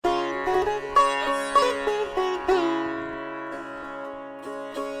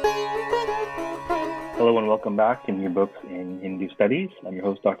welcome back to New Books in Hindu Studies. I'm your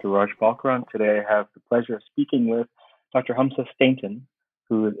host, Dr. Raj Balkaran. Today I have the pleasure of speaking with Dr. Hamza Stainton,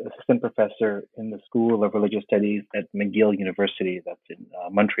 who is assistant professor in the School of Religious Studies at McGill University, that's in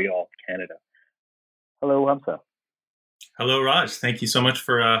Montreal, Canada. Hello, Hamza. Hello, Raj. Thank you so much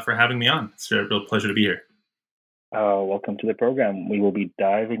for having me on. It's a real pleasure to be here. Welcome to the program. We will be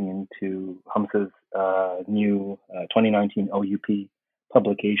diving into Hamza's new 2019 OUP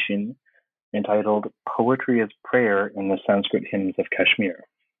publication entitled Poetry as Prayer in the Sanskrit Hymns of Kashmir.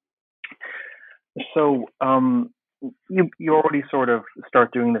 So you already sort of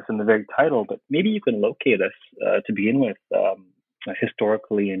start doing this in the very title, but maybe you can locate us to begin with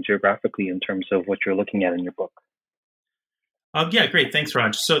historically and geographically in terms of what you're looking at in your book. Yeah, great. Thanks,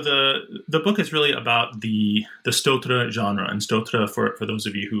 Raj. So the book is really about the stotra genre. And stotra, for those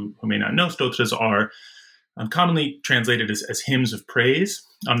of you who may not know, stotras are commonly translated as hymns of praise.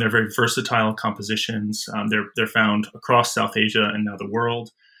 They're very versatile compositions. They're found across South Asia and now the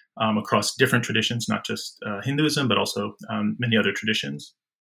world, across different traditions, not just Hinduism, but also many other traditions.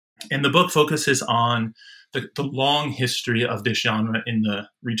 And the book focuses on the long history of this genre in the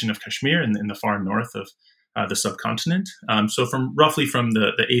region of Kashmir, in the far north of the subcontinent. So roughly from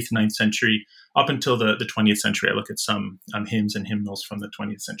the 8th, 9th century up until the 20th century, I look at some hymns and hymnals from the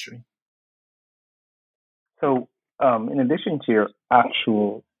 20th century. So in addition to your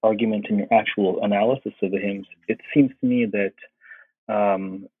actual argument and your actual analysis of the hymns, it seems to me that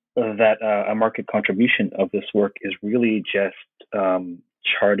a market contribution of this work is really just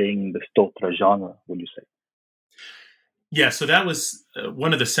charting the stotra genre, would you say? Yeah, so that was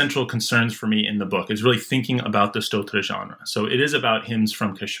one of the central concerns for me in the book, is really thinking about the stotra genre. So it is about hymns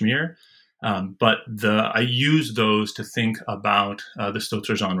from Kashmir, but I use those to think about the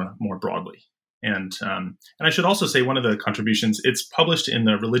stotra genre more broadly. And I should also say one of the contributions, it's published in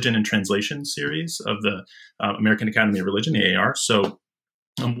the Religion and Translation series of the American Academy of Religion, AAR. So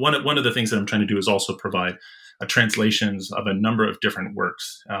one of the things that I'm trying to do is also provide translations of a number of different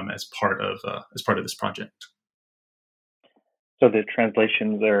works as part of this project. So the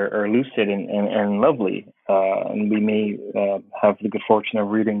translations are lucid and lovely, and we may have the good fortune of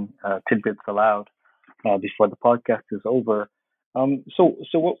reading tidbits aloud before the podcast is over.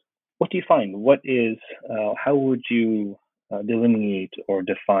 So what do you find? How would you delineate or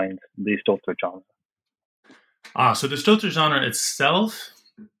define the stotra genre? So the stotra genre itself.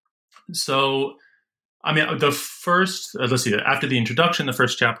 So, I mean, the first, let's see, after the introduction, the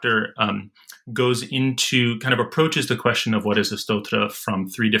first chapter goes into, kind of approaches the question of what is a stotra from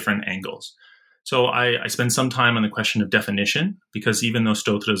three different angles. So I spend some time on the question of definition, because even though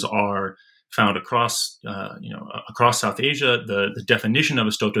stotras are found across South Asia, the definition of a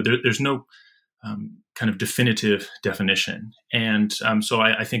stotra, there's no kind of definitive definition. And so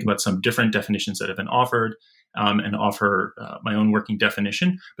I think about some different definitions that have been offered, and offer my own working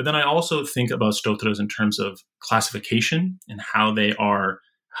definition. But then I also think about stotras in terms of classification and how the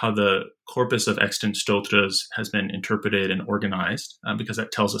corpus of extant stotras has been interpreted and organized, because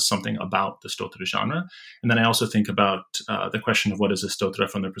that tells us something about the stotra genre. And then I also think about the question of what is a stotra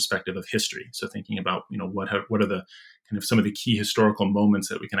from the perspective of history. So thinking about, what are the kind of some of the key historical moments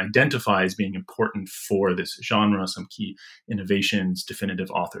that we can identify as being important for this genre, some key innovations, definitive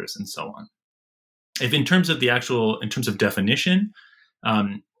authors, and so on. If in terms of definition,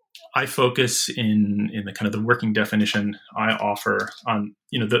 I focus in the kind of the working definition I offer on,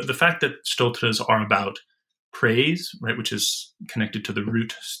 the fact that stotras are about praise, right, which is connected to the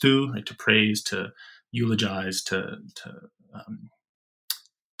root stu, right, to praise, to eulogize, to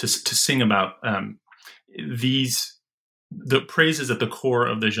sing about. The praise is at the core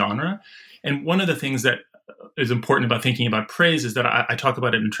of the genre, and one of the things that is important about thinking about praise is that I talk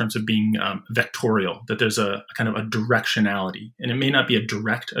about it in terms of being vectorial, that there's a kind of a directionality, and it may not be a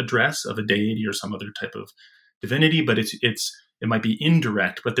direct address of a deity or some other type of divinity, but it might be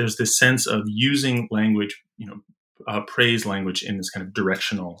indirect, but there's this sense of using language, praise language in this kind of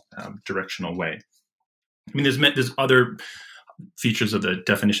directional way. I mean, there's other features of the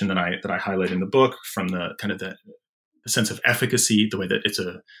definition that I highlight in the book, from the kind of the sense of efficacy, the way that it's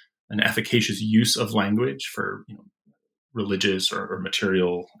an efficacious use of language for religious or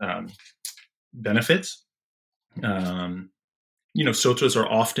material benefits. Stotras are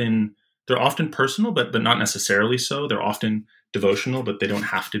often personal, but not necessarily so. They're often devotional, but they don't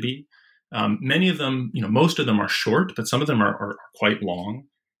have to be. Many of them, most of them are short, but some of them are quite long.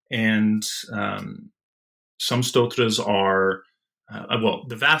 And some stotras are,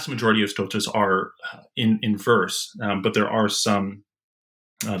 the vast majority of stotras are in verse, but there are some.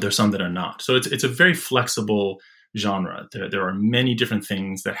 There's some that are not. So it's a very flexible genre. There are many different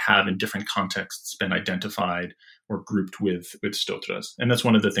things that have in different contexts been identified or grouped with stotras. And that's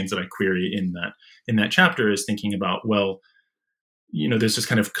one of the things that I query in that chapter, is thinking about, well, there's this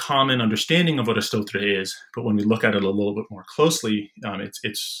kind of common understanding of what a stotra is, but when we look at it a little bit more closely,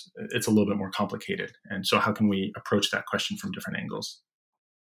 it's a little bit more complicated. And so how can we approach that question from different angles?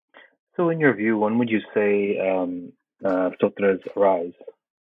 So in your view, when would you say stotras arise?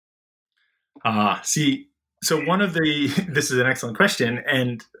 So this is an excellent question.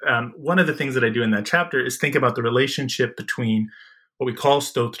 And one of the things that I do in that chapter is think about the relationship between what we call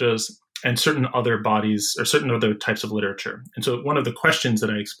stotras and certain other bodies or certain other types of literature. And so one of the questions that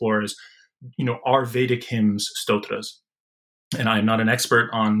I explore is, are Vedic hymns stotras? And I'm not an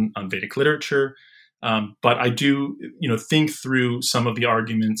expert on Vedic literature, but I do, think through some of the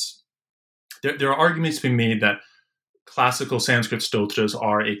arguments. There are arguments being made that classical Sanskrit stotras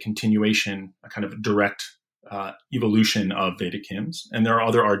are a continuation, a kind of direct evolution of Vedic hymns. And there are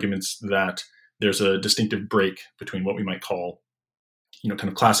other arguments that there's a distinctive break between what we might call kind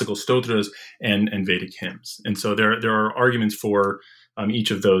of classical stotras and Vedic hymns. And so there are arguments for each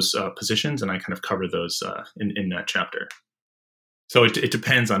of those positions, and I kind of cover those in that chapter. So it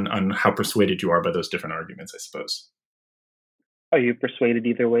depends on how persuaded you are by those different arguments, I suppose. Are you persuaded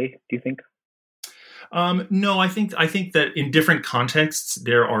either way, do you think? No, I think that in different contexts,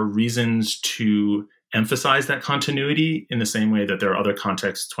 there are reasons to emphasize that continuity in the same way that there are other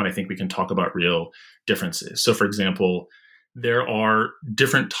contexts when I think we can talk about real differences. So, for example, there are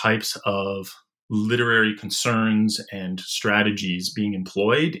different types of literary concerns and strategies being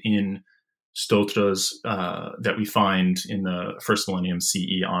employed in stotras that we find in the first millennium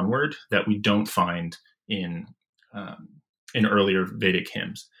CE onward that we don't find in earlier Vedic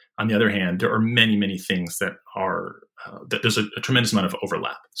hymns. On the other hand, there are many, many things that are that there's a tremendous amount of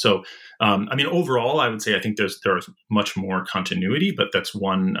overlap. So, overall, I would say I think there's much more continuity, but that's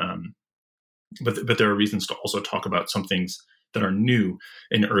one. But there are reasons to also talk about some things that are new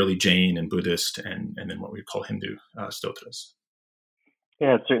in early Jain and Buddhist and then what we call Hindu stotras.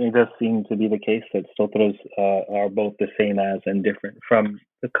 Yeah, it certainly does seem to be the case that stotras are both the same as and different from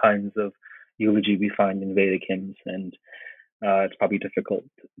the kinds of eulogy we find in Vedic hymns. And it's probably difficult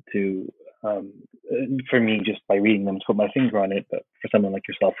to, for me, just by reading them, to put my finger on it. But for someone like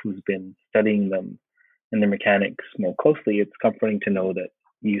yourself who's been studying them and their mechanics more closely, it's comforting to know that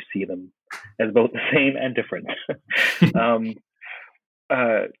you see them as both the same and different.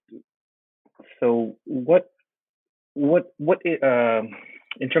 So what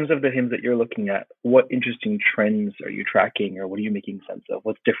in terms of the hymns that you're looking at, what interesting trends are you tracking, or what are you making sense of?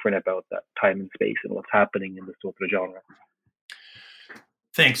 What's different about that time and space and what's happening in the stotra genre?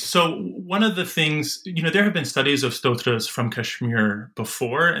 Thanks. So one of the things, there have been studies of stotras from Kashmir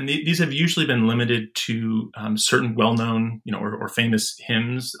before, and these have usually been limited to certain well-known, or famous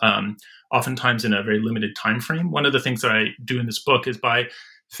hymns, oftentimes in a very limited time frame. One of the things that I do in this book is by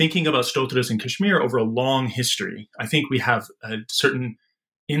thinking about stotras in Kashmir over a long history. I think we have certain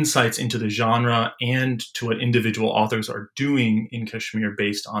insights into the genre and to what individual authors are doing in Kashmir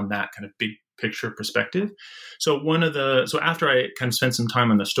based on that kind of big picture perspective. So after I kind of spent some time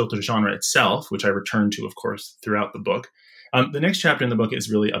on the stotra genre itself, which I return to, of course, throughout the book, the next chapter in the book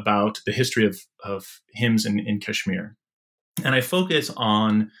is really about the history of hymns in Kashmir. And I focus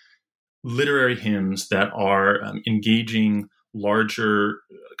on literary hymns that are engaging larger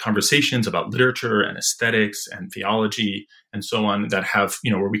conversations about literature and aesthetics and theology and so on that have,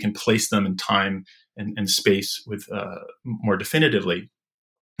 where we can place them in time and space with more definitively.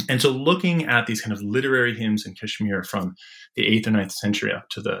 And so looking at these kind of literary hymns in Kashmir from the 8th or 9th century up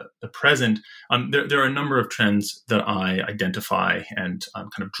to the present, there are a number of trends that I identify and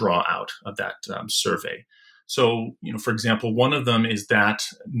kind of draw out of that survey. So, for example, one of them is that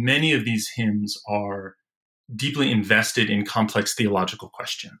many of these hymns are deeply invested in complex theological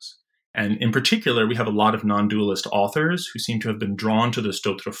questions. And in particular, we have a lot of non-dualist authors who seem to have been drawn to the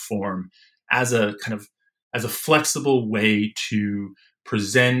stotra form as a flexible way to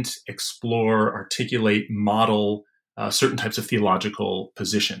present, explore, articulate, model certain types of theological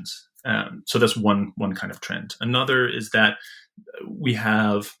positions. So that's one kind of trend. Another is that we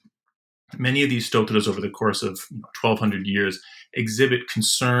have many of these stotras over the course of 1,200 years exhibit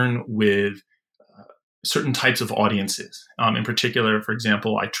concern with certain types of audiences. In particular, for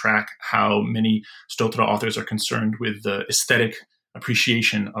example, I track how many stotra authors are concerned with the aesthetic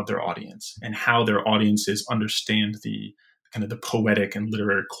appreciation of their audience and how their audiences understand the kind of the poetic and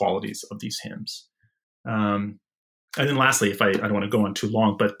literary qualities of these hymns. And then lastly, if I don't want to go on too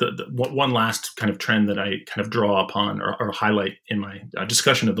long, but the one last kind of trend that I kind of draw upon or highlight in my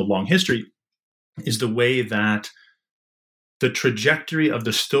discussion of the long history is the way that the trajectory of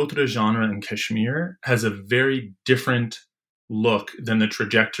the stotra genre in Kashmir has a very different look than the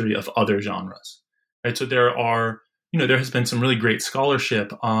trajectory of other genres. Right? So there has been some really great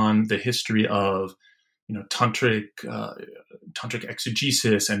scholarship on the history of, tantric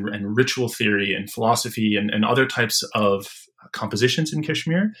exegesis and ritual theory and philosophy and other types of compositions in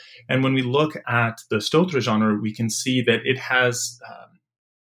Kashmir. And when we look at the stotra genre, we can see that it has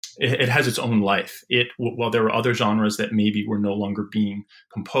its own life. While there were other genres that maybe were no longer being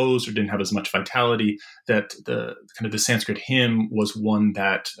composed or didn't have as much vitality, that the Sanskrit hymn was one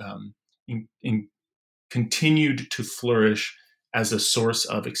that continued to flourish as a source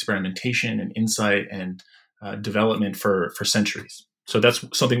of experimentation and insight and development for centuries. So that's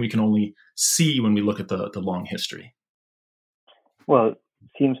something we can only see when we look at the long history. Well, it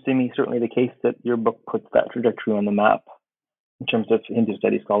seems to me certainly the case that your book puts that trajectory on the map in terms of Hindu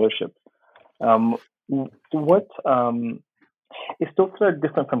study scholarship. What is stotra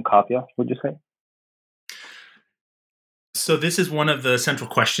different from kavya, would you say? So this is one of the central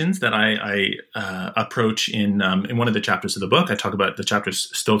questions that I approach in one of the chapters of the book. I talk about the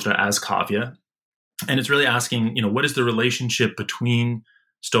chapters stotra as kavya, and it's really asking, what is the relationship between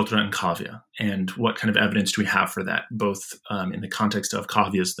stotra and kavya, and what kind of evidence do we have for that, both in the context of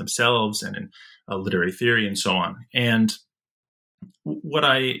kavyas themselves and in literary theory and so on. And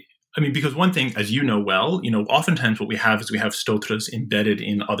because one thing, as you know well, oftentimes what we have is we have stotras embedded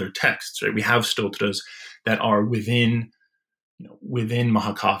in other texts, right? We have stotras that are within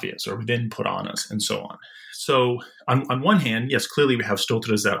Mahakavyas or within Puranas and so on. So on one hand, yes, clearly we have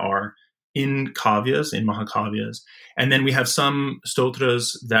stotras that are in kavyas, in Mahakavyas, and then we have some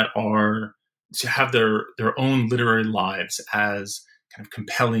stotras that have their own literary lives as kind of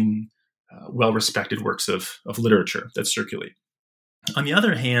compelling, well-respected works of literature that circulate. On the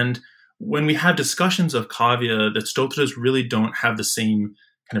other hand, when we have discussions of kavya, the stotras really don't have the same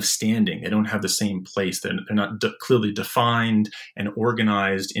kind of standing. They don't have the same place. They're not clearly defined and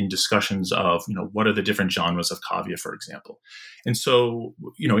organized in discussions of, what are the different genres of kavya, for example. And so,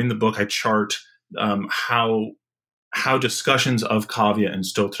 in the book, I chart how discussions of kavya and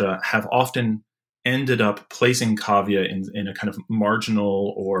stotra have often ended up placing kavya in a kind of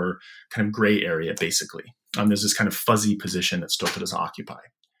marginal or kind of gray area, basically. There's this kind of fuzzy position that stotras occupy.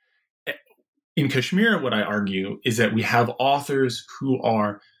 In Kashmir, what I argue is that we have authors who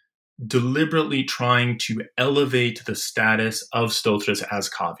are deliberately trying to elevate the status of stotras as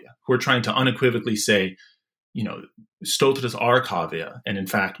kavya, who are trying to unequivocally say, stotras are kavya, and in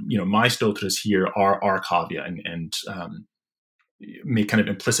fact, my stotras here are kavya, and make kind of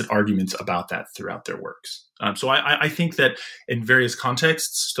implicit arguments about that throughout their works. So I think that in various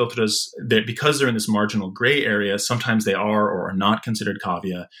contexts, stotras, that because they're in this marginal gray area, sometimes they are or are not considered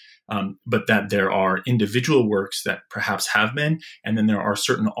kavya, but that there are individual works that perhaps have been, and then there are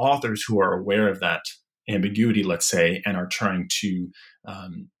certain authors who are aware of that ambiguity, let's say, and are trying to,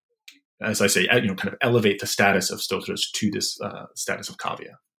 as I say, kind of elevate the status of stotras to this status of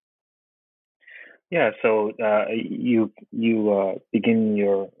kavya. Yeah, so you begin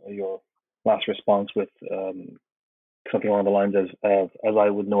your last response with something along the lines as I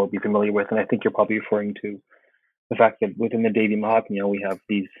would know or be familiar with, and I think you're probably referring to the fact that within the Devi Mahatmya we have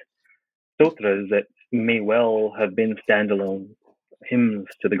these stotras that may well have been standalone hymns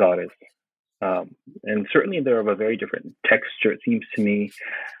to the goddess, and certainly they're of a very different texture. It seems to me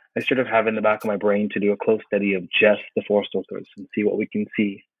I sort of have in the back of my brain to do a close study of just the four stotras and see what we can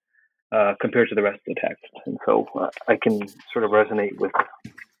see compared to the rest of the text, and so I can sort of resonate with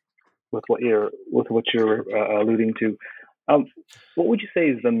what you're alluding to. What would you say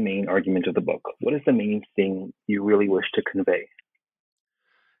is the main argument of the book? What is the main thing you really wish to convey?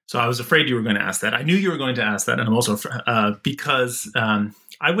 So I was afraid you were going to ask that. I knew you were going to ask that, and I'm also because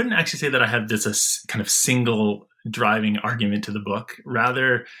I wouldn't actually say that I have this kind of single driving argument to the book.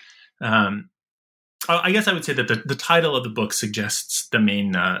 Rather, I guess I would say that the title of the book suggests the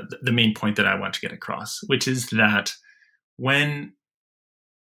main point that I want to get across, which is that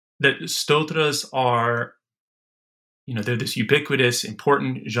that stotras are, they're this ubiquitous,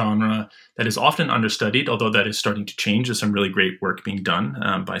 important genre that is often understudied, although that is starting to change. There's some really great work being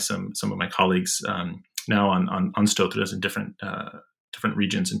done by some of my colleagues now on stotras in different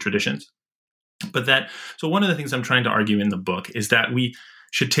regions and traditions. So one of the things I'm trying to argue in the book is that we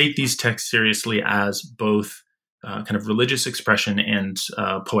should take these texts seriously as both kind of religious expression and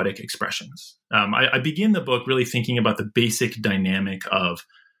poetic expressions. I begin the book really thinking about the basic dynamic of,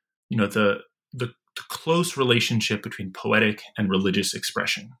 the close relationship between poetic and religious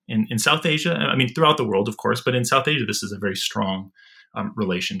expression in South Asia. I mean, throughout the world, of course, but in South Asia, this is a very strong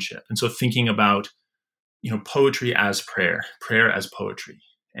relationship. And so thinking about, poetry as prayer, prayer as poetry,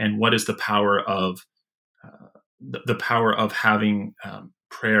 and what is the power of the power of having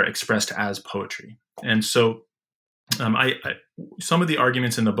prayer expressed as poetry. And so some of the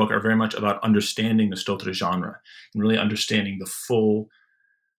arguments in the book are very much about understanding the Stotra genre and really understanding the full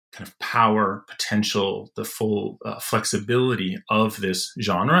kind of power, potential, the full flexibility of this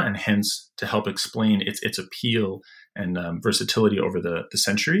genre, and hence to help explain its appeal and versatility over the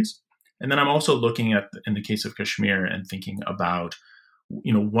centuries. And then I'm also looking at, in the case of Kashmir, and thinking about,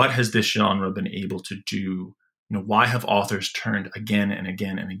 what has this genre been able to do? Why have authors turned again and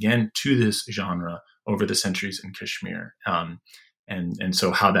again and again to this genre over the centuries in Kashmir? And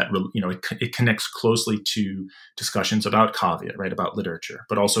so how that, it connects closely to discussions about kavya, right, about literature,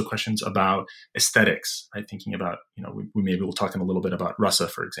 but also questions about aesthetics, right, thinking about, we maybe we'll talk in a little bit about rasa,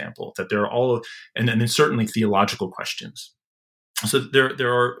 for example, that there are all, and then certainly theological questions. So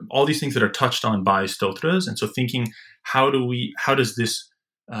there are all these things that are touched on by stotras. And so thinking, how does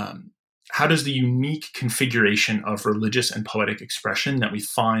the unique configuration of religious and poetic expression that we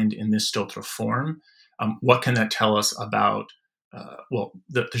find in this stotra form, what can that tell us about,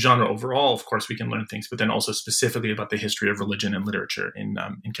 the genre overall? Of course, we can learn things, but then also specifically about the history of religion and literature in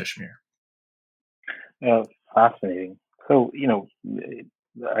Kashmir. Fascinating. So,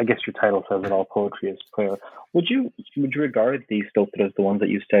 I guess your title says it all, poetry is prayer. Would you regard these stotras, the ones that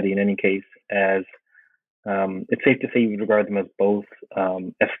you study in any case, as, it's safe to say you would regard them as both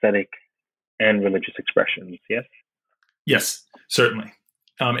aesthetic and religious expressions, yes? Yes, certainly.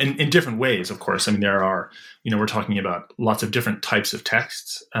 In different ways, of course. I mean, there are, we're talking about lots of different types of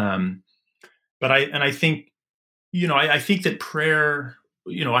texts. But I think that prayer,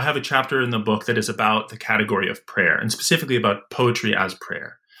 I have a chapter in the book that is about the category of prayer, and specifically about poetry as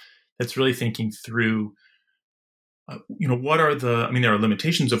prayer. That's really thinking through, what are there are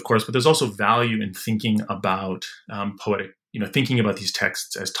limitations, of course, but there's also value in thinking about poetic, thinking about these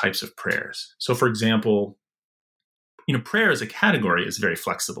texts as types of prayers. So, for example, prayer as a category is very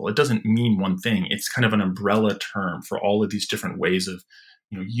flexible. It doesn't mean one thing. It's kind of an umbrella term for all of these different ways of,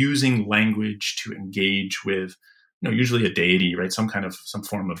 using language to engage with, usually a deity, right? Some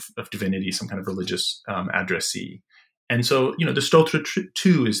form of divinity, some kind of religious addressee. And so, the stotra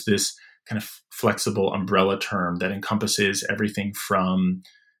too is this kind of flexible umbrella term that encompasses everything from,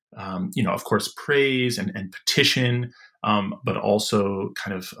 of course, praise and petition, but also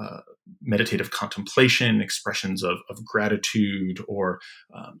kind of meditative contemplation, expressions of gratitude, or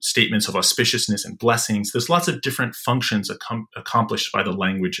statements of auspiciousness and blessings. There's lots of different functions accomplished by the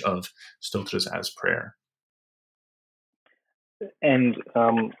language of stotras as prayer. And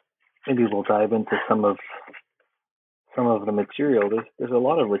maybe we'll dive into some of the material. There's a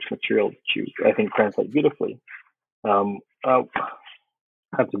lot of rich material that you, I think, translate beautifully. How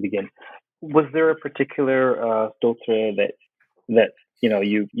to begin? Was there a particular stotra that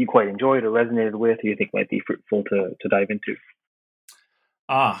you quite enjoyed or resonated with, or you think might be fruitful to dive into?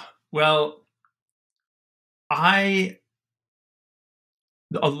 Well, a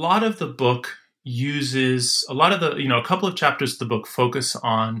lot of the book uses a couple of chapters of the book focus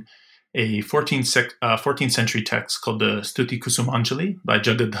on a 14th century text called the Stuti Kusumanjali by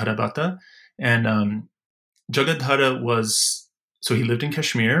Jagadhara Bhatta. And Jagadhara he lived in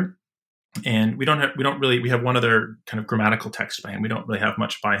Kashmir, and we have one other kind of grammatical text by him. We don't really have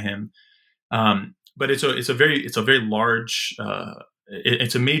much by him. But it's a very large,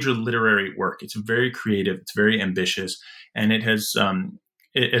 it's a major literary work. It's very creative. It's very ambitious, and it has,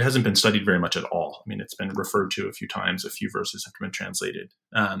 it hasn't been studied very much at all. I mean, it's been referred to a few times. A few verses have been translated.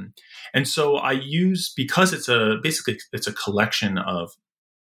 And so I use, because it's a collection of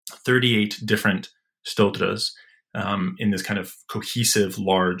 38 different stotras in this kind of cohesive,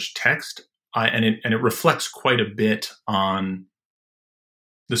 large text, and it reflects quite a bit on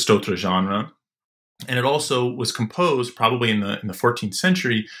the stotra genre. And it also was composed probably in the 14th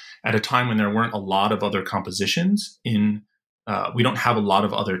century at a time when there weren't a lot of other compositions in. We don't have a lot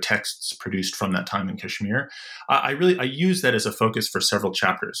of other texts produced from that time in Kashmir. I use that as a focus for several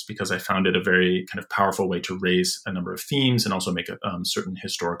chapters because I found it a very kind of powerful way to raise a number of themes and also make certain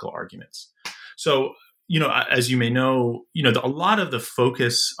historical arguments. So, as you may know, a lot of the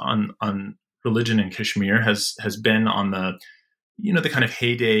focus on religion in Kashmir has been on the, the kind of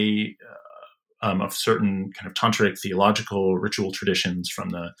heyday of certain kind of tantric theological ritual traditions from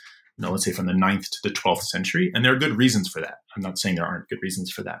the, let's say from the 9th to the 12th century. And there are good reasons for that. I'm not saying there aren't good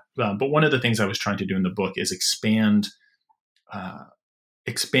reasons for that. But one of the things I was trying to do in the book is expand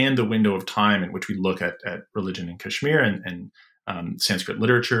the window of time in which we look at religion in Kashmir and Sanskrit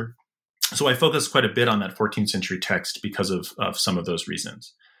literature. So I focus quite a bit on that 14th century text because of some of those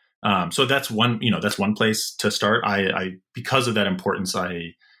reasons. So that's one place to start. I because of that importance,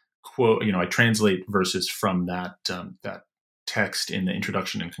 I quote, I translate verses from that text in the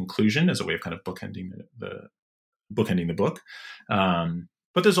introduction and conclusion as a way of kind of bookending the book.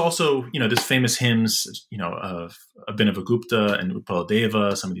 But there's also, this famous hymns, of Abhinavagupta and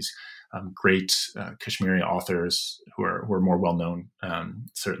Utpaladeva, some of these great Kashmiri authors who are more well known,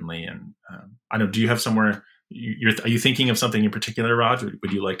 certainly. And I don't know, do you have somewhere? Are you thinking of something in particular, Raj?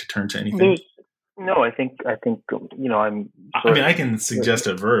 Would you like to turn to anything? No, I think I'm. I can suggest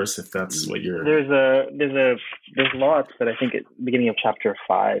a verse if that's what you're. There's lots, but I think at the beginning of chapter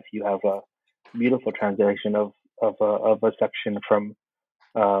 5, you have a beautiful translation of a section from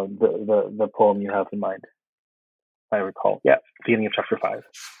the poem you have in mind. If I recall, yeah, beginning of chapter 5.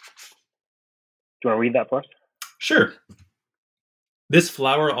 Do you want to read that for us? Sure. This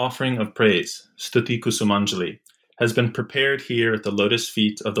flower offering of praise, Stuti Kusumanjali, has been prepared here at the lotus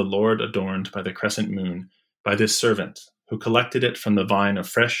feet of the Lord adorned by the crescent moon, by this servant, who collected it from the vine of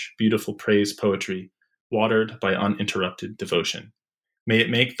fresh, beautiful praise poetry, watered by uninterrupted devotion. May it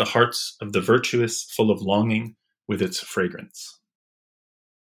make the hearts of the virtuous full of longing with its fragrance.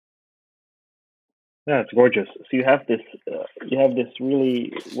 Yeah, it's gorgeous. So you have this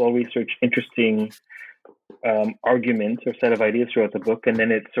really well-researched, interesting argument or set of ideas throughout the book, and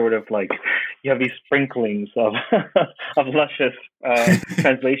then it's sort of like you have these sprinklings of of luscious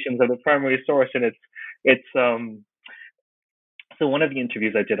translations of the primary source, and it's so one of the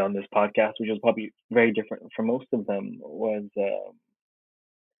interviews I did on this podcast, which was probably very different from most of them, was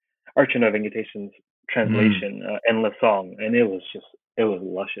Archana Venkatesan's translation, Endless Song, and it was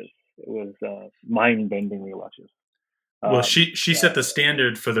luscious. It was mind-bendingly luscious. Well, she set the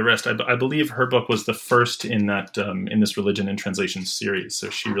standard for the rest. I believe her book was the first in that in this Religion and Translation series, so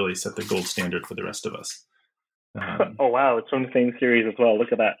she really set the gold standard for the rest of us. Oh wow, it's from the same series as well.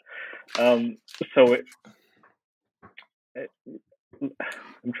 Look at that. I'm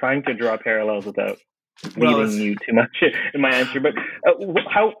trying to draw parallels without leading you too much in my answer. But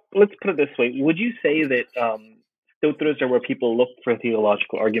let's put it this way: would you say that stotras are where people look for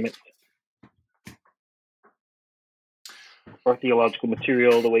theological arguments? Or theological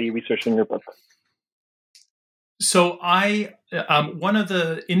material, the way you research in your book? So in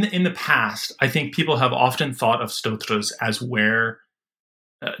the past, I think people have often thought of stotras as where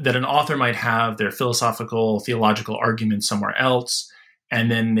that an author might have their philosophical, theological arguments somewhere else, and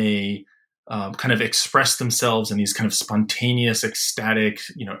then they kind of express themselves in these kind of spontaneous, ecstatic,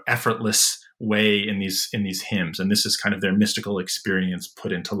 effortless way in these hymns, and this is kind of their mystical experience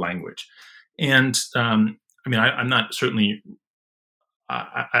put into language. And I'm not certainly.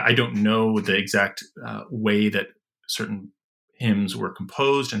 I don't know the exact way that certain hymns were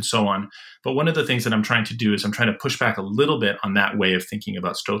composed and so on. But one of the things that I'm trying to do is I'm trying to push back a little bit on that way of thinking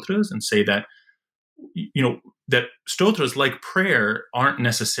about stotras and say that, that stotras, like prayer, aren't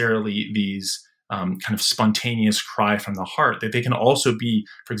necessarily these kind of spontaneous cry from the heart. That they can also be,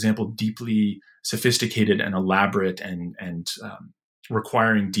 for example, deeply sophisticated and elaborate and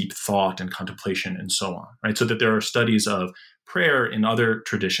requiring deep thought and contemplation and so on, right? So that there are studies of prayer in other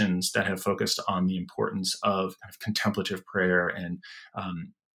traditions that have focused on the importance of kind of contemplative prayer and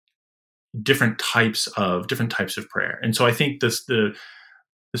different types of prayer. And so I think the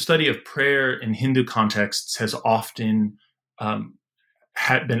study of prayer in Hindu contexts has often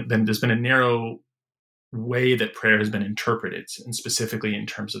there's been a narrow way that prayer has been interpreted, and specifically in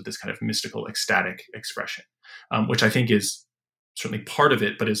terms of this kind of mystical, ecstatic expression, which I think is certainly part of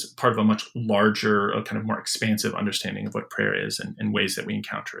it, but is part of a much larger, kind of more expansive understanding of what prayer is and ways that we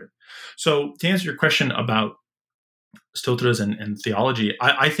encounter it. So to answer your question about stotras and theology,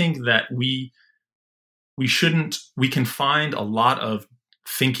 I think that we can find a lot of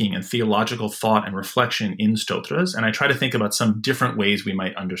thinking and theological thought and reflection in stotras, and I try to think about some different ways we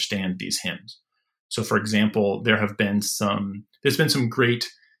might understand these hymns. So, for example, there's been some great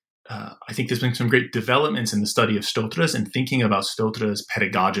developments in the study of stotras and thinking about stotras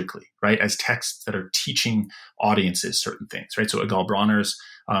pedagogically, right, as texts that are teaching audiences certain things, right? So Egal Bronner's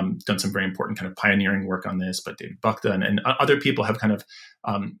done some very important kind of pioneering work on this, but David Bhakta and other people have kind of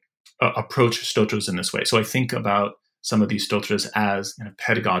approached stotras in this way. So I think about some of these stotras as kind of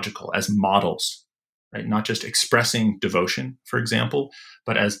pedagogical, as models, right? Not just expressing devotion, for example,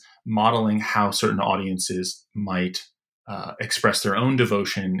 but as modeling how certain audiences might express their own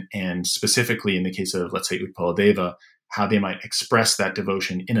devotion, and specifically in the case of, let's say, Utpaladeva, how they might express that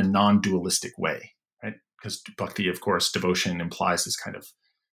devotion in a non-dualistic way, right? Because bhakti, of course, devotion implies this kind of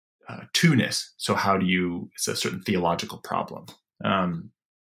two-ness. So it's a certain theological problem.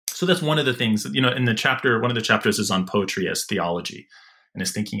 So So that's one of the things, in the chapter, one of the chapters is on poetry as theology, and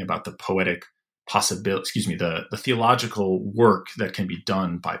is thinking about the poetic possibility, the theological work that can be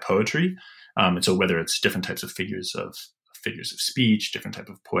done by poetry. And so whether it's different types of figures of speech, different type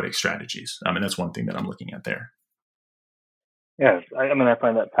of poetic strategies. And that's one thing that I'm looking at there. Yes, I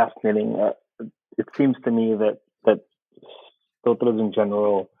find that fascinating. It seems to me that stotres in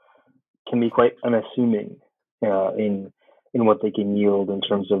general can be quite unassuming in what they can yield in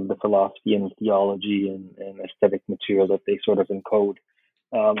terms of the philosophy and theology and aesthetic material that they sort of encode,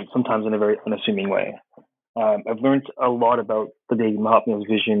 sometimes in a very unassuming way. I've learned a lot about the Devi Mahatmya's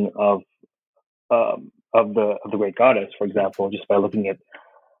vision of the great goddess, for example, just by looking at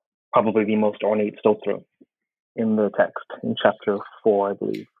probably the most ornate stotra in the text in chapter 4, I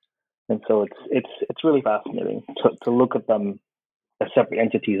believe. And so it's really fascinating to look at them as separate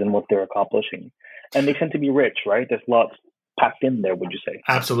entities and what they're accomplishing. And they tend to be rich, right? There's lots packed in there, would you say?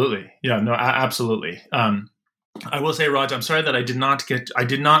 Absolutely. Yeah, no, absolutely. I will say, Raj, I'm sorry that I did not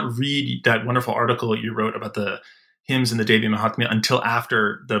read that wonderful article you wrote about the hymns in the Devi Mahatmya until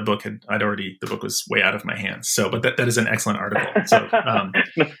after the book the book was way out of my hands. So, but that is an excellent article. So,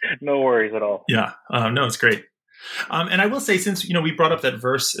 no worries at all. Yeah, no, it's great. And I will say, since we brought up that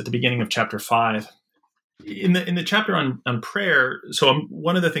verse at the beginning of chapter 5, in the chapter on prayer. So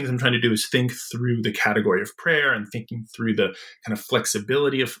one of the things I'm trying to do is think through the category of prayer and thinking through the kind of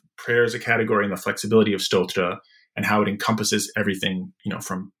flexibility of prayer as a category and the flexibility of stotra and how it encompasses everything,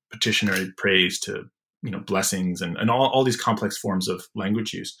 from petitionary praise to blessings and all these complex forms of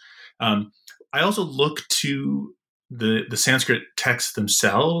language use. I also look to the Sanskrit texts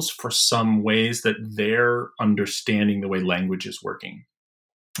themselves for some ways that they're understanding the way language is working.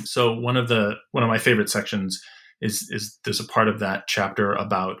 So one of my favorite sections is there's a part of that chapter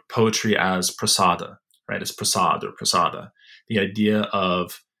about poetry as prasada, right? As prasad or prasada. The idea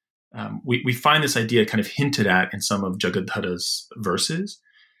of we find this idea kind of hinted at in some of Jagadhara's verses,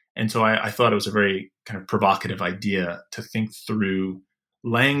 and so I thought it was a very kind of provocative idea to think through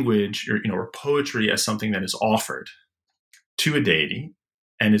language or poetry as something that is offered to a deity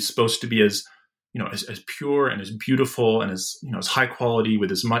and is supposed to be as pure and as beautiful and as high quality with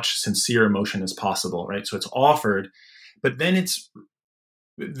as much sincere emotion as possible, right? So it's offered, but then it's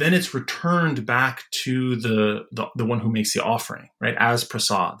returned back to the one who makes the offering, right? As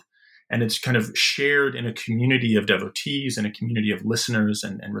prasad. And it's kind of shared in a community of devotees and a community of listeners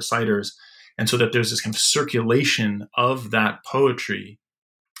and reciters. And so that there's this kind of circulation of that poetry,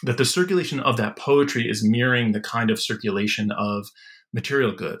 that the circulation of that poetry is mirroring the kind of circulation of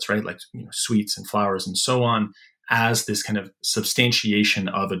material goods, right? Like sweets and flowers and so on, as this kind of substantiation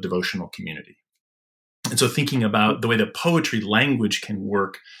of a devotional community. And so thinking about the way that poetry language can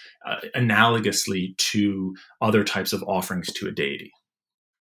work analogously to other types of offerings to a deity.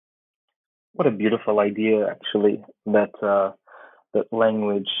 What a beautiful idea, actually, that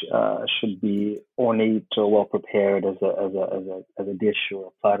language should be ornate or well prepared as a dish or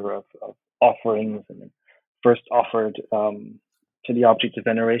a platter of offerings, and then first offered to the object of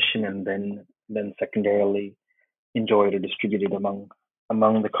veneration, and then secondarily enjoyed or distributed among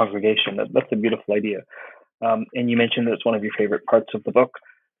the congregation. That's a beautiful idea. And you mentioned that it's one of your favorite parts of the book.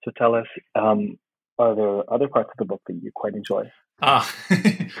 So tell us, are there other parts of the book that you quite enjoy?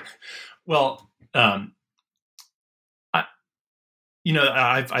 Well, I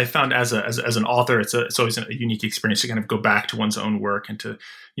found as an author, it's always a unique experience to kind of go back to one's own work and to,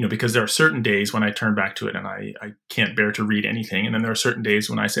 because there are certain days when I turn back to it and I can't bear to read anything. And then there are certain days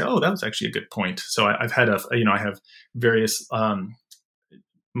when I say, oh, that was actually a good point. So I've had I have various,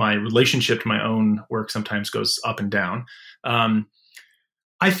 my relationship to my own work sometimes goes up and down.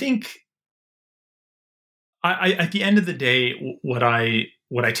 I think at the end of the day, what I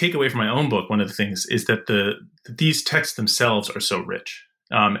take away from my own book, one of the things is that these texts themselves are so rich,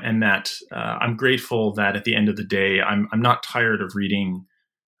 and that I'm grateful that at the end of the day, I'm not tired of reading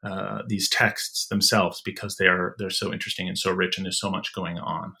these texts themselves, because they're so interesting and so rich, and there's so much going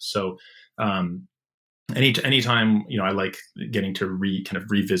on. So anytime I like getting to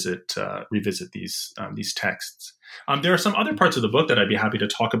revisit these texts. There are some other parts of the book that I'd be happy to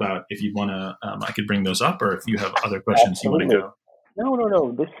talk about if you want to. I could bring those up, or if you have other questions Absolutely. you want to go.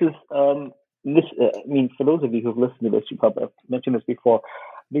 No. This is for those of you who've listened to this, you probably have mentioned this before.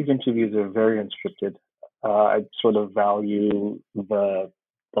 These interviews are very unscripted. I sort of value the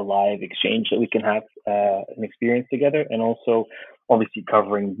live exchange that we can have an experience together, and also obviously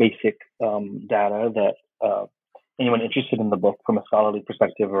covering basic data that anyone interested in the book from a scholarly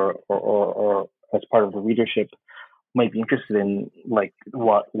perspective or as part of the readership might be interested in, like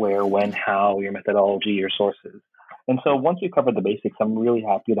what, where, when, how, your methodology, your sources. And so once we covered the basics, I'm really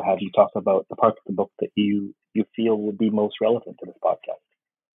happy to have you talk about the parts of the book that you feel would be most relevant to this podcast.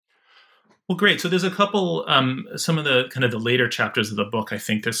 Well, great. So there's a couple, some of the kind of the later chapters of the book, I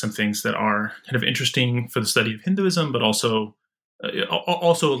think there's some things that are kind of interesting for the study of Hinduism, but also a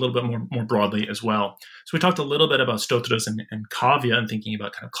little bit more broadly as well. So we talked a little bit about stotras and kavya and thinking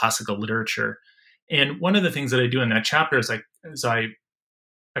about kind of classical literature. And one of the things that I do in that chapter is I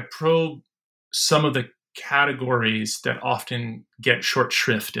probe some of the categories that often get short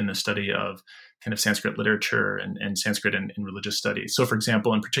shrift in the study of kind of Sanskrit literature and Sanskrit in religious studies. So, for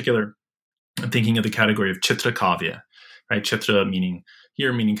example, in particular, I'm thinking of the category of chitra kavya, right? Chitra meaning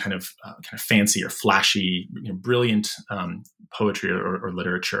kind of fancy or flashy, brilliant poetry or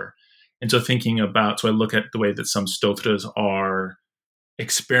literature. And so I look at the way that some stotras are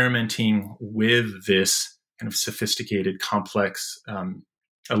experimenting with this kind of sophisticated, complex,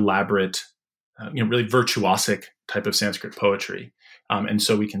 elaborate, really virtuosic type of Sanskrit poetry. And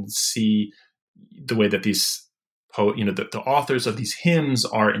so we can see the way that these the authors of these hymns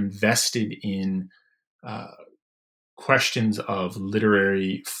are invested in questions of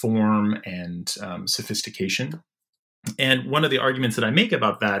literary form and sophistication. And one of the arguments that I make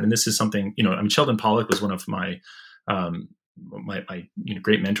about that, and this is something, Sheldon Pollock was one of my my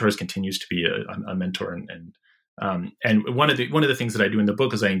great mentors, continues to be a mentor, and one of the things that I do in the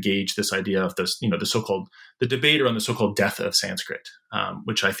book is I engage this idea of this, the debate around the so-called death of Sanskrit,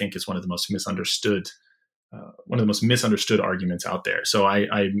 which I think is one of the most misunderstood arguments out there. So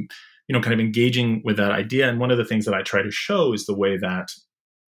I'm kind of engaging with that idea. And one of the things that I try to show is the way that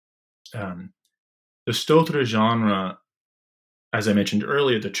the stotra genre, as I mentioned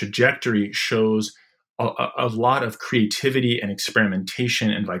earlier, the trajectory shows a lot of creativity and experimentation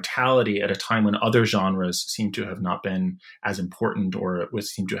and vitality at a time when other genres seem to have not been as important, or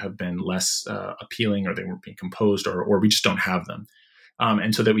seem to have been less appealing, or they weren't being composed, or we just don't have them.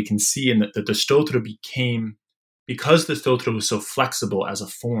 And so that we can see that the stotra because the stotra was so flexible as a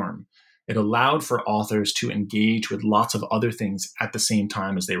form, it allowed for authors to engage with lots of other things at the same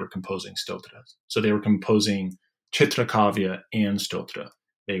time as they were composing stotras. So they were composing chitra kavya and stotra.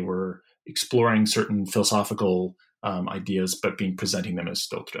 They were exploring certain philosophical ideas, but presenting them as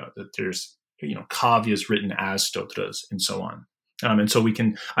stotra. That there's kavyas written as stotras, and so on. And so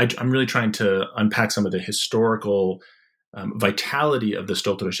I'm really trying to unpack some of the historical vitality of the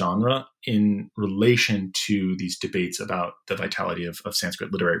stotra genre in relation to these debates about the vitality of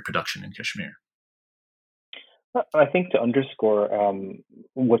Sanskrit literary production in Kashmir. I think to underscore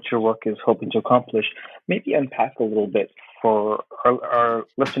what your work is hoping to accomplish, maybe unpack a little bit for our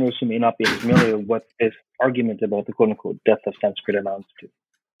listeners who may not be familiar with what this argument about the quote-unquote death of Sanskrit amounts to.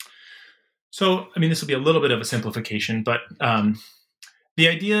 So, this will be a little bit of a simplification, but the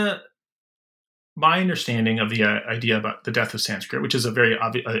idea, my understanding of the idea about the death of Sanskrit, which is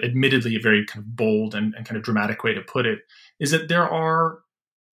admittedly a very kind of bold and kind of dramatic way to put it, is that there are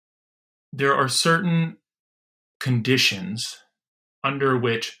certain conditions under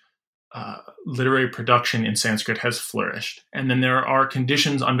which literary production in Sanskrit has flourished, and then there are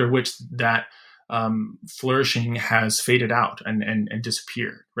conditions under which that flourishing has faded out and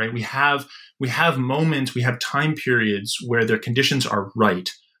disappeared. Right? We have moments, we have time periods where their conditions are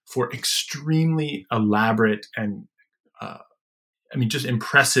right for extremely elaborate and just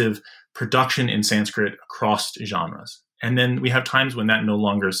impressive production in Sanskrit across genres, and then we have times when that no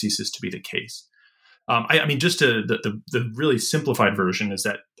longer ceases to be the case. The really simplified version is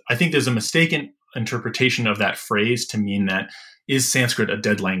that I think there's a mistaken interpretation of that phrase to mean that is Sanskrit a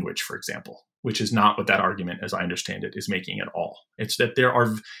dead language, for example, which is not what that argument, as I understand it, is making at all. It's that there are,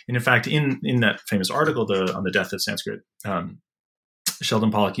 and in fact, in that famous article on the death of Sanskrit,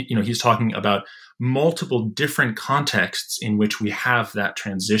 Sheldon Pollock, he's talking about multiple different contexts in which we have that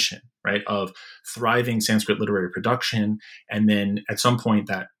transition, right, of thriving Sanskrit literary production, and then at some point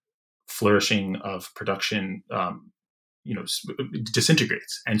that flourishing of production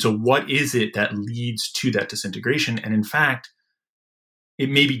disintegrates. And so what is it that leads to that disintegration? And in fact, it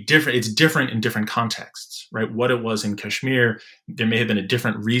may be different. It's different in different contexts, right? What it was in Kashmir, there may have been a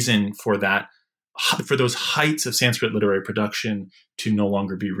different reason for that, for those heights of Sanskrit literary production to no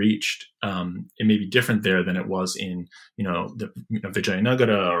longer be reached. It may be different there than it was in,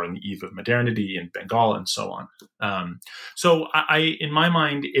 Vijayanagara, or in the eve of modernity in Bengal, and so on. So I, in my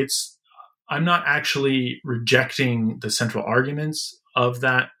mind, I'm not actually rejecting the central arguments of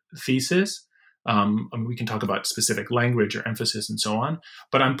that thesis. We can talk about specific language or emphasis and so on,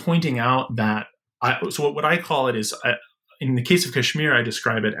 but I'm pointing out that what I call it is, in the case of Kashmir, I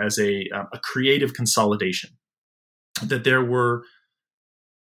describe it as a creative consolidation, that there were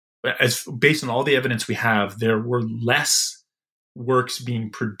as based on all the evidence we have, there were less works being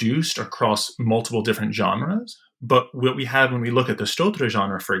produced across multiple different genres. But what we have when we look at the Stotra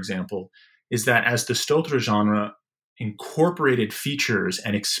genre, for example, is that as the Stotra genre incorporated features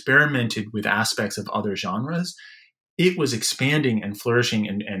and experimented with aspects of other genres, it was expanding and flourishing,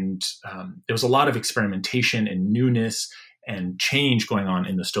 and there was a lot of experimentation and newness and change going on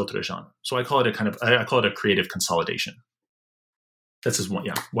in the Stotra genre. So I call it a creative consolidation. That's just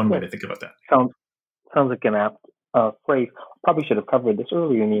one way to think about that. Sounds like an apt phrase. Probably should have covered this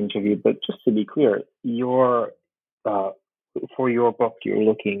earlier in the interview, but just to be clear, for your book,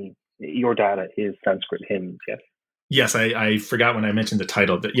 your data is Sanskrit hymns, yes? Yes, I forgot when I mentioned the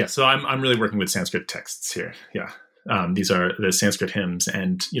title, but yes, so I'm really working with Sanskrit texts here. Yeah. These are the Sanskrit hymns,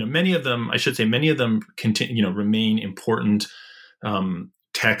 and many of them continue, remain important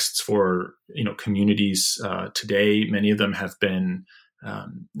texts for communities today. Many of them have been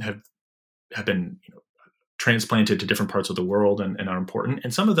transplanted to different parts of the world and are important.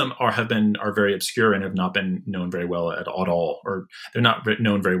 And some of them are very obscure and have not been known very well at all, or they're not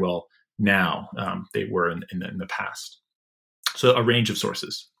known very well now. They were in the past. So a range of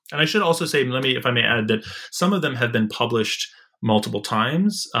sources. And I should also say, if I may add, that some of them have been published multiple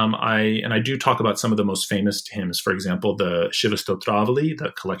times. I do talk about some of the most famous hymns. For example, the Shiva Stotravali,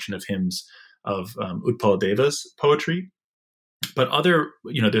 the collection of hymns of Utpaladeva's poetry. But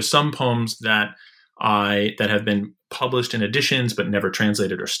there's some poems that have been published in editions but never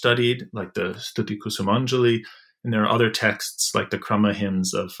translated or studied, like the Stuti Kusumanjali. And there are other texts like the Krama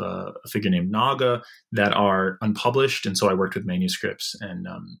hymns of a figure named Naga that are unpublished. And so I worked with manuscripts and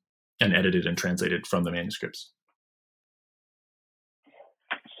edited and translated from the manuscripts.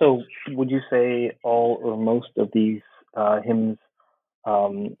 So would you say all or most of these hymns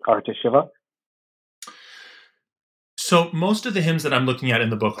are to Shiva? So most of the hymns that I'm looking at in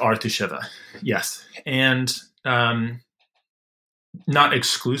the book are to Shiva, yes. And not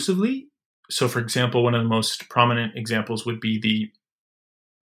exclusively. So, for example, one of the most prominent examples would be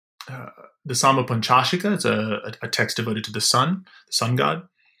the Samba Panchashika. It's a text devoted to the sun god.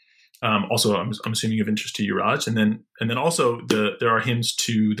 Also, I'm assuming of interest to you, Raj. And then also there are hymns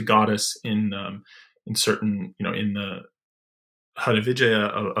to the goddess in certain, in the Hara Vijaya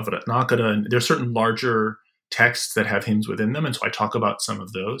of Ratnakara. And there are certain larger texts that have hymns within them. And so I talk about some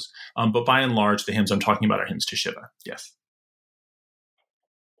of those. But by and large, the hymns I'm talking about are hymns to Shiva. Yes.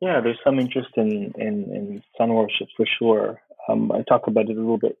 Yeah, there's some interest in sun worship for sure. I talk about it a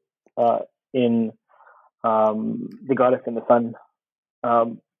little bit in The Goddess and the Sun.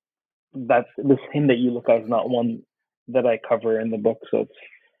 That's this hymn that you look at is not one that I cover in the book, so it's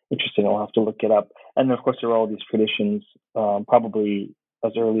interesting. I'll have to look it up. And of course, there are all these traditions, probably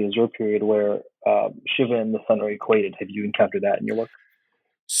as early as your period, where Shiva and the sun are equated. Have you encountered that in your work?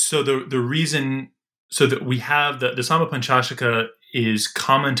 So the reason, so that we have the Samba Panchashika is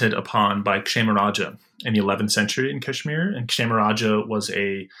commented upon by Kshemaraja in the 11th century in Kashmir, and Kshemaraja was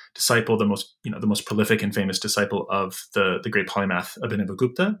a disciple, the most prolific and famous disciple of the great polymath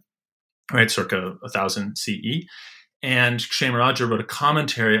Abhinavagupta, right, circa 1000 CE. And Kshemaraja wrote a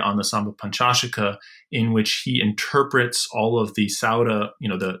commentary on the Samba Panchashika in which he interprets all of the Sauda,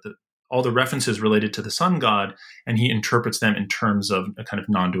 all the references related to the sun god, and he interprets them in terms of a kind of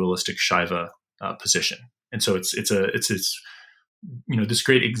non-dualistic Shaiva position. And so it's this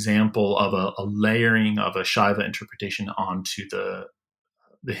great example of a layering of a Shaiva interpretation onto the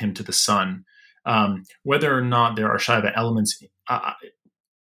hymn to the sun. Whether or not there are Shaiva elements,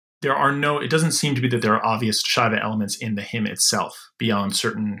 it doesn't seem to be that there are obvious Shaiva elements in the hymn itself beyond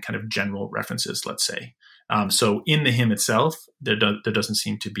certain kind of general references, let's say. So in the hymn itself, there doesn't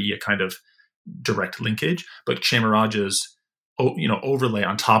seem to be a kind of direct linkage, but Kshemaraja's overlay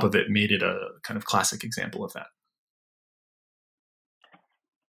on top of it made it a kind of classic example of that.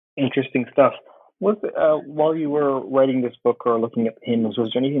 Interesting stuff. While you were writing this book or looking at the hymns, was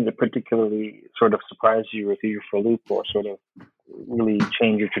there anything that particularly sort of surprised you or threw you for a loop or sort of really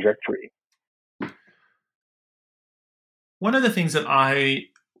changed your trajectory? One of the things that I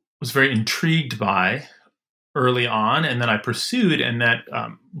was very intrigued by early on and that I pursued and that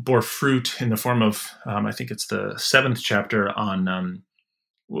bore fruit in the form of, I think it's the 7th chapter on,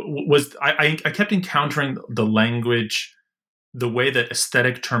 was I kept encountering the language, the way that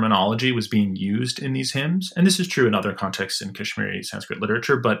aesthetic terminology was being used in these hymns. And this is true in other contexts in Kashmiri Sanskrit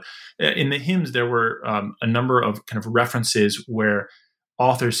literature, but in the hymns, there were a number of kind of references where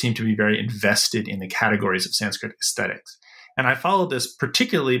authors seemed to be very invested in the categories of Sanskrit aesthetics. And I followed this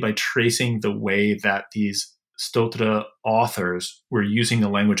particularly by tracing the way that these stotra authors were using the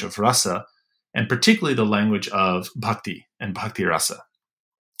language of rasa, and particularly the language of bhakti and bhakti rasa.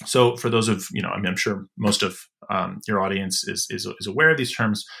 So for those of, I'm sure most of your audience is aware of these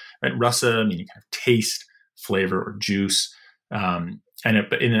terms, right? Rasa meaning kind of taste, flavor, or juice.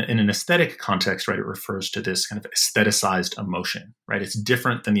 But in an aesthetic context, right, it refers to this kind of aestheticized emotion, right? It's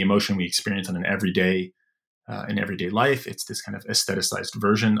different than the emotion we experience on an everyday in everyday life. It's this kind of aestheticized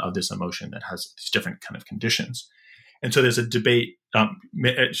version of this emotion that has these different kind of conditions. And so there's a debate.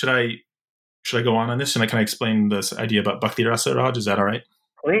 Should I go on this? And can I explain this idea about Bhakti Rasa, Raj? Is that all right?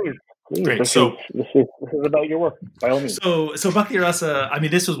 Please. Great. This is about your work, by all means. So Bhakti Rasa,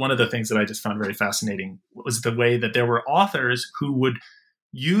 this was one of the things that I just found very fascinating, was the way that there were authors who would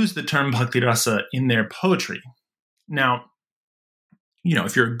use the term Bhakti Rasa in their poetry. Now,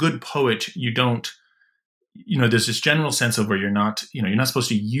 if you're a good poet, you don't, there's this general sense of where you're not supposed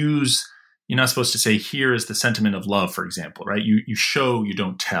to say, here is the sentiment of love, for example, right? You show, you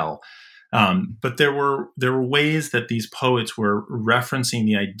don't tell. But there were ways that these poets were referencing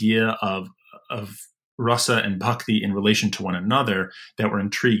the idea of rasa and bhakti in relation to one another that were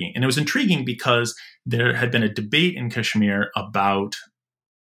intriguing. And it was intriguing because there had been a debate in Kashmir about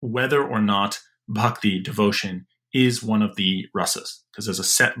whether or not bhakti, devotion, is one of the rasas, because there's a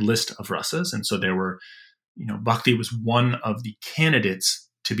set list of rasas. And so there were, bhakti was one of the candidates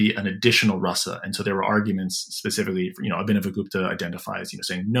to be an additional rasa. And so there were arguments specifically, Abhinavagupta identifies,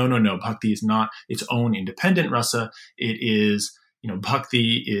 saying, no, bhakti is not its own independent rasa. It is,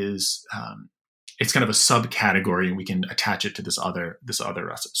 bhakti is, it's kind of a subcategory, and we can attach it to this other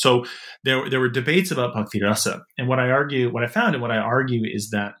rasa. So there were debates about bhakti rasa. And what I found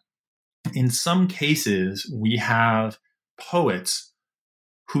is that in some cases we have poets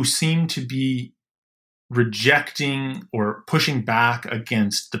who seem to be rejecting or pushing back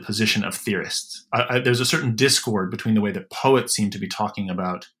against the position of theorists. There's a certain discord between the way that poets seem to be talking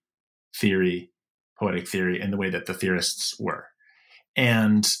about poetic theory, and the way that the theorists were.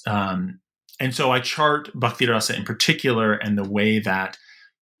 And so I chart Bhakti Rasa in particular, and the way that,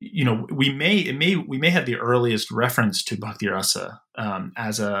 we may have the earliest reference to Bhakti Rasa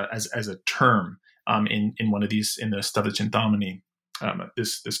as a term in one of these, in the Stava Chintamani,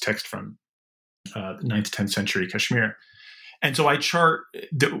 this text from 9th, 10th century Kashmir. And so I chart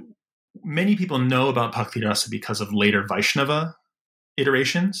many people know about Bhakti Rasa because of later Vaishnava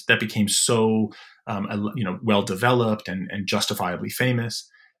iterations that became so well developed and justifiably famous.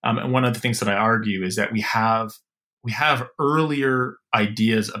 And one of the things that I argue is that we have earlier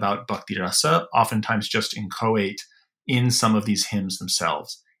ideas about Bhakti Rasa, oftentimes just inchoate in some of these hymns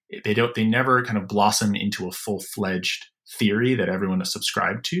themselves. They never kind of blossom into a full-fledged theory that everyone is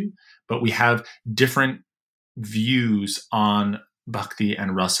subscribed to, but we have different views on bhakti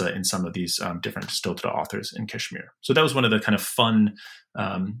and rasa in some of these different stotra authors in Kashmir. So that was one of the kind of fun,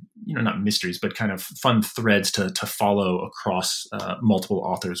 not mysteries, but kind of fun threads to follow across multiple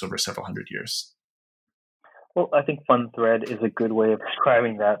authors over several hundred years. Well, I think fun thread is a good way of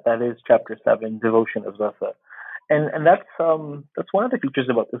describing that. That is chapter 7, devotion of rasa. And that's one of the features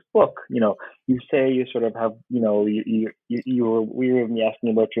about this book. You say you sort of have, we were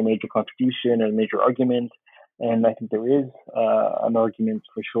asking about your major contribution and major argument, and I think there is an argument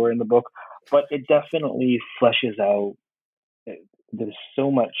for sure in the book, but it definitely fleshes out. There's so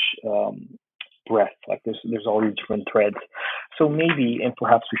much breadth, like there's all these different threads. So maybe, and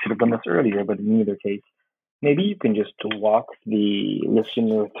perhaps we should have done this earlier, but in either case, maybe you can just walk the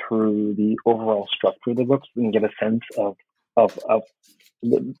listener through the overall structure of the book so we can get a sense of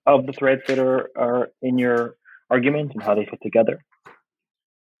the threads that are in your argument and how they fit together.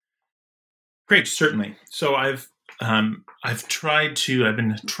 Great, certainly. So I've been trying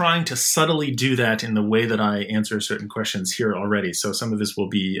to subtly do that in the way that I answer certain questions here already. So some of this will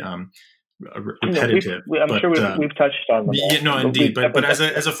be repetitive. I'm sure we've touched on that. No, indeed. But as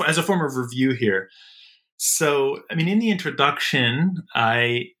a form of review here. So, in the introduction,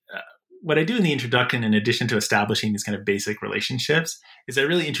 what I do in the introduction, in addition to establishing these kind of basic relationships, is I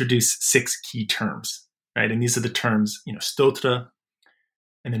really introduce 6 key terms, right? And these are the terms, stotra,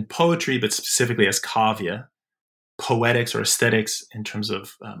 and then poetry, but specifically as kavya, poetics or aesthetics in terms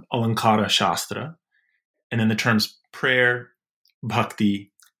of alankara shastra, and then the terms prayer,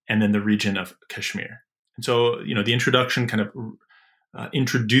 bhakti, and then the region of Kashmir. And so, the introduction kind of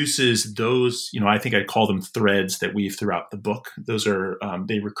introduces those, I think I'd call them threads that weave throughout the book. Those are,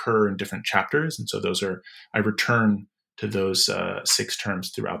 they recur in different chapters. And so I return to those 6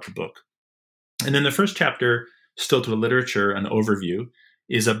 terms throughout the book. And then the first chapter, Stotra Literature, an overview,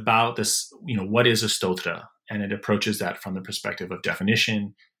 is about this, what is a stotra? And it approaches that from the perspective of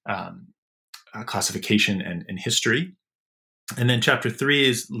definition, classification, and history. And then chapter 3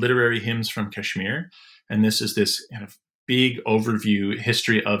 is Literary Hymns from Kashmir. And this is this kind of big overview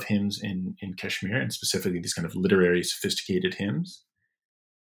history of hymns in Kashmir, and specifically these kind of literary, sophisticated hymns.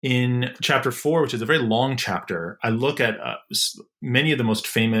 In chapter 4, which is a very long chapter, I look at many of the most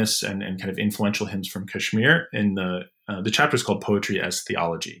famous and kind of influential hymns from Kashmir. And the chapter is called Poetry as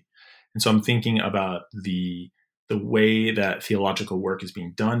Theology. And so I'm thinking about the way that theological work is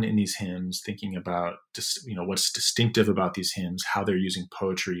being done in these hymns, thinking about what's distinctive about these hymns, how they're using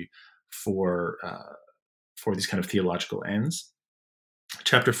poetry for these kind of theological ends.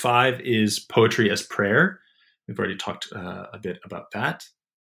 Chapter 5 is Poetry as Prayer. We've already talked a bit about that.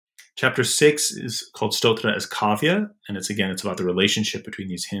 Chapter 6 is called Stotra as Kavya, and it's about the relationship between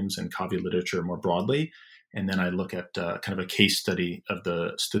these hymns and Kavya literature more broadly. And then I look at kind of a case study of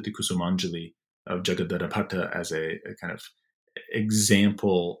the Stuti Kusumanjali of Jagadharapata as a kind of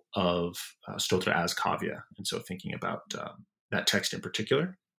example of Stotra as Kavya, and so thinking about that text in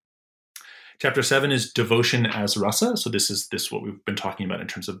particular. Chapter 7 is Devotion as Rasa. So this is what we've been talking about in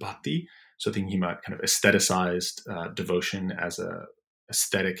terms of bhakti. So thinking about kind of aestheticized devotion as a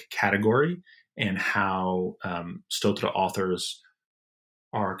aesthetic category, and how Stotra authors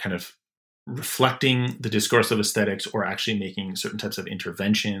are kind of reflecting the discourse of aesthetics, or actually making certain types of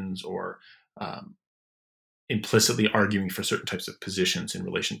interventions, or implicitly arguing for certain types of positions in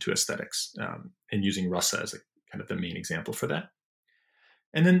relation to aesthetics, and using rasa as a kind of the main example for that.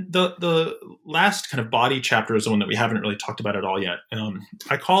 And then the last kind of body chapter is the one that we haven't really talked about at all yet.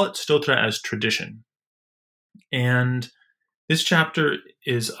 I call it Stotra as Tradition. And this chapter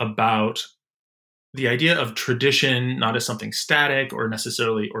is about the idea of tradition, not as something static or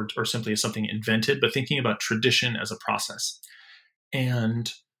necessarily, or simply as something invented, but thinking about tradition as a process.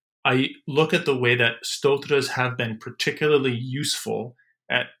 And I look at the way that stotras have been particularly useful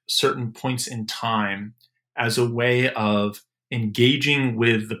at certain points in time as a way of engaging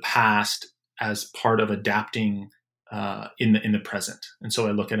with the past as part of adapting in the present. And so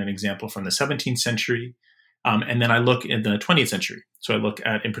I look at an example from the 17th century, and then I look in the 20th century. So I look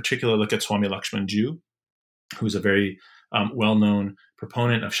at Swami Lakshman Ju, who's a very well-known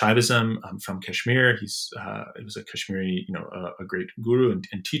proponent of Shaivism from Kashmir. He was a Kashmiri, a great guru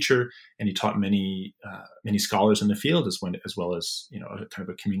and teacher, and he taught many scholars in the field as well as a kind of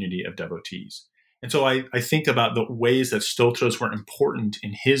a community of devotees. And so I think about the ways that stotras were important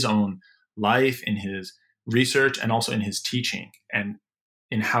in his own life, in his research, and also in his teaching, and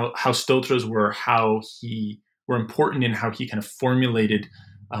in how stotras were important in how he kind of formulated,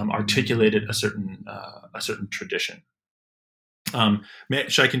 articulated a certain tradition.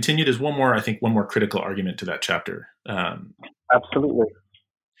 Should I continue? There's one more critical argument to that chapter. Absolutely.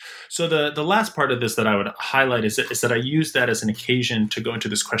 So the last part of this that I would highlight is that I use that as an occasion to go into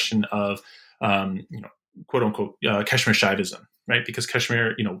this question of quote unquote Kashmir Shaivism, right? Because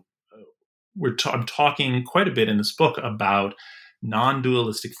Kashmir, I'm talking quite a bit in this book about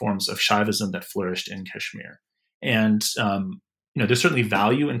non-dualistic forms of Shaivism that flourished in Kashmir. And, there's certainly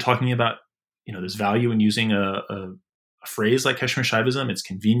value in talking about, there's value in using a phrase like Kashmir Shaivism. It's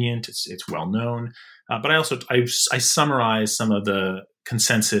convenient, it's well-known. But I summarize some of the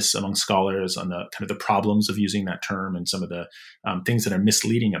consensus among scholars on the kind of the problems of using that term, and some of the things that are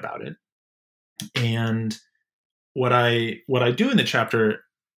misleading about it. And what I do in the chapter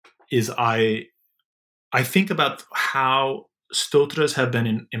is I think about how stotras have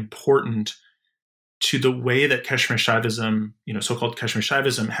been important to the way that Kashmir Shaivism, so-called Kashmir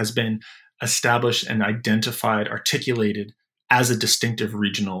Shaivism, has been established and identified, articulated as a distinctive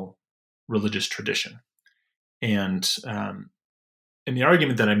regional religious tradition. And in the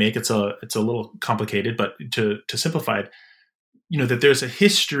argument that I make, it's a little complicated, but to simplify it, that there's a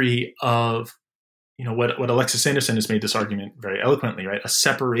history of, what Alexis Sanderson has made this argument very eloquently, right? A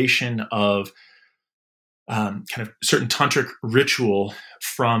separation of kind of certain tantric ritual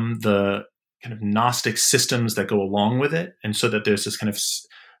from the kind of Gnostic systems that go along with it. And so that there's this kind of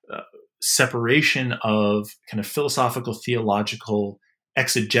separation of kind of philosophical, theological,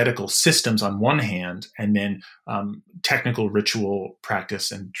 exegetical systems on one hand, and then technical ritual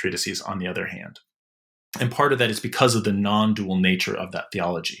practice and treatises on the other hand. And part of that is because of the non-dual nature of that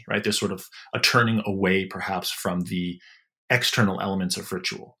theology, right? There's sort of a turning away perhaps from the external elements of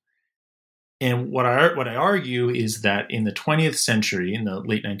ritual. And what I argue is that in the 20th century, in the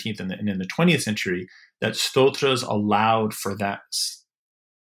late 19th and in the 20th century, that stotras allowed for that.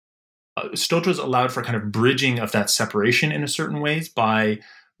 Stotras allowed for kind of bridging of that separation in a certain ways by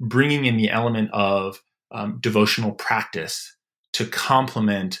bringing in the element of devotional practice to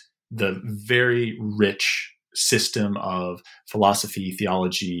complement the very rich system of philosophy,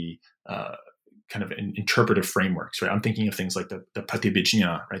 theology, kind of interpretive frameworks, right? I'm thinking of things like the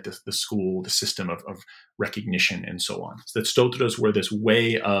Pratibhijna, right? The school, the system of recognition, and so on. So that stotras were this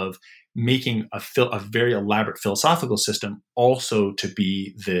way of making a very elaborate philosophical system also to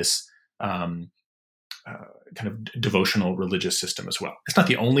be this kind of devotional religious system as well. It's not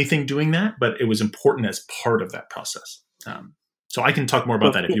the only thing doing that, but it was important as part of that process. So I can talk more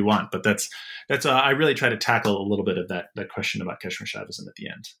about that if you want, but that's I really try to tackle a little bit of that question about Kashmir Shaivism at the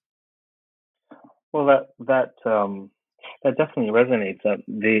end. Well, that definitely resonates.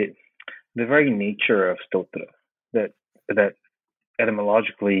 The very nature of stotra, that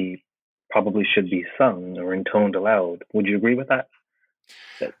etymologically probably should be sung or intoned aloud. Would you agree with that?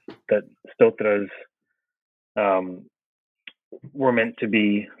 That stotras were meant to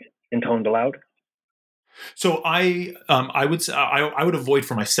be intoned aloud? So I would say I would avoid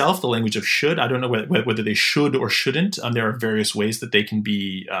for myself the language of should. I don't know whether they should or shouldn't. There are various ways that they can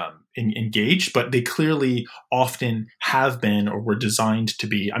be engaged, but they clearly often have been or were designed to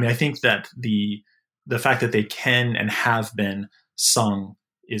be. I mean, I think that the fact that they can and have been sung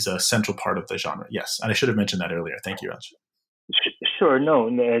is a central part of the genre. Yes, and I should have mentioned that earlier. Thank you, Raj. Sure. No.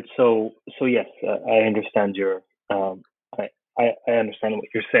 So yes, I understand your. I understand what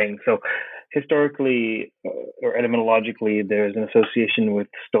you're saying. So historically or etymologically, there's an association with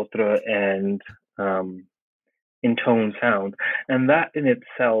stotra and intoned sound, and that in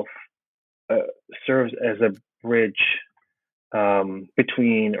itself serves as a bridge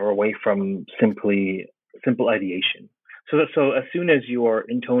between or away from simple ideation. So as soon as you are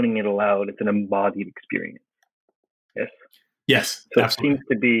intoning it aloud, it's an embodied experience. Yes. Yes. So absolutely. it seems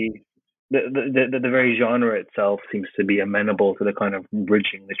to be the very genre itself seems to be amenable to the kind of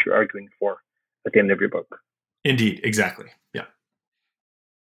bridging that you're arguing for at the end of your book. Indeed, exactly. Yeah.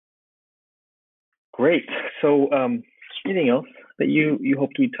 Great. So, anything else that you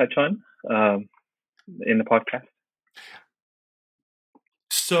hoped we'd touch on in the podcast?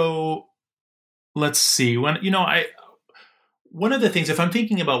 So, let's see. One of the things, if I'm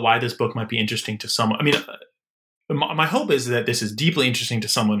thinking about why this book might be interesting to someone, I mean, my hope is that this is deeply interesting to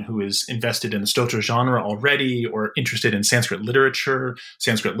someone who is invested in the stotra genre already, or interested in Sanskrit literature,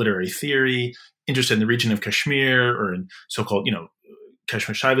 Sanskrit literary theory, interested in the region of Kashmir, or in so-called,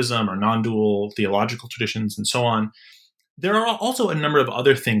 Kashmir Shaivism or non-dual theological traditions, and so on. There are also a number of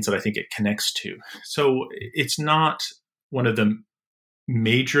other things that I think it connects to. So it's not one of the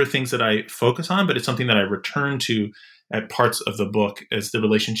major things that I focus on, but it's something that I return to at parts of the book as the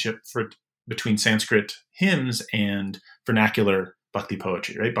relationship between Sanskrit hymns and vernacular bhakti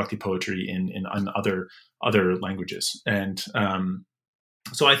poetry, right? Bhakti poetry in other languages. And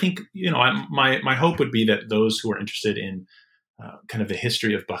so I think, my hope would be that those who are interested in kind of the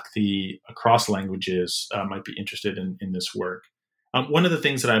history of bhakti across languages might be interested in this work. One of the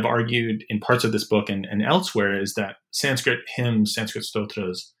things that I've argued in parts of this book and elsewhere is that Sanskrit hymns, Sanskrit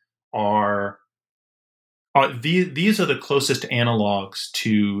stotras these are the closest analogs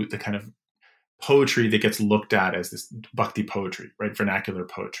to the kind of poetry that gets looked at as this bhakti poetry, right? Vernacular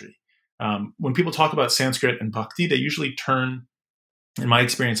poetry. When people talk about Sanskrit and bhakti, they usually turn, in my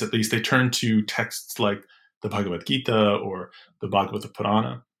experience at least, they turn to texts like the Bhagavad Gita or the Bhagavata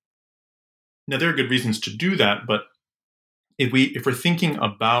Purana. Now, there are good reasons to do that, but if we're thinking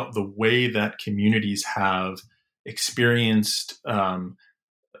about the way that communities have experienced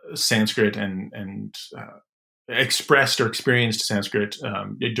Sanskrit and expressed or experienced Sanskrit,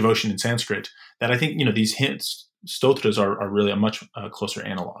 devotion in Sanskrit, that I think, these stotras are really a much closer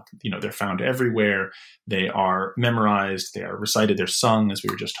analog. They're found everywhere. They are memorized. They are recited. They're sung, as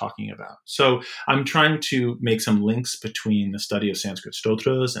we were just talking about. So I'm trying to make some links between the study of Sanskrit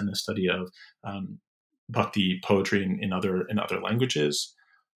stotras and the study of bhakti poetry in other languages.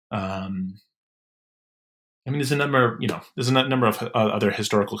 There's a number of other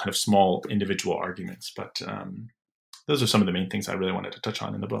historical kind of small individual arguments, but those are some of the main things I really wanted to touch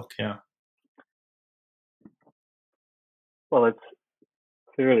on in the book. Yeah. Well, it's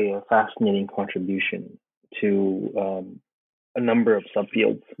clearly a fascinating contribution to a number of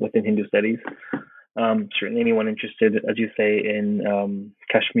subfields within Hindu studies. Certainly anyone interested, as you say, in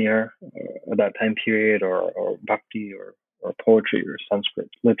Kashmir, that time period, or bhakti, or poetry, or Sanskrit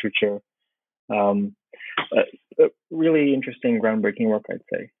literature. Really interesting, groundbreaking work, I'd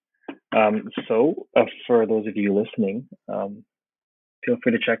say. So for those of you listening, feel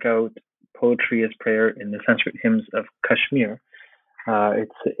free to check out Poetry as Prayer in the Sanskrit Hymns of Kashmir.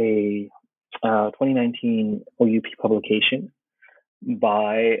 It's a 2019 OUP publication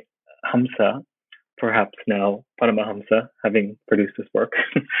by Hamsa, perhaps now Paramahamsa, having produced this work,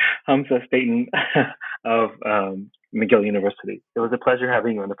 Hamsa Staten of McGill University. It was a pleasure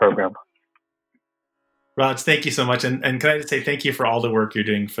having you on the program. Raj, thank you so much. And can I just say thank you for all the work you're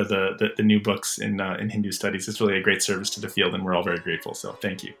doing for the new books in Hindu studies. It's really a great service to the field, and we're all very grateful. So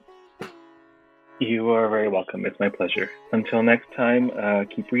thank you. You are very welcome. It's my pleasure. Until next time,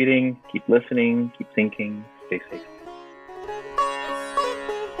 keep reading, keep listening, keep thinking, stay safe.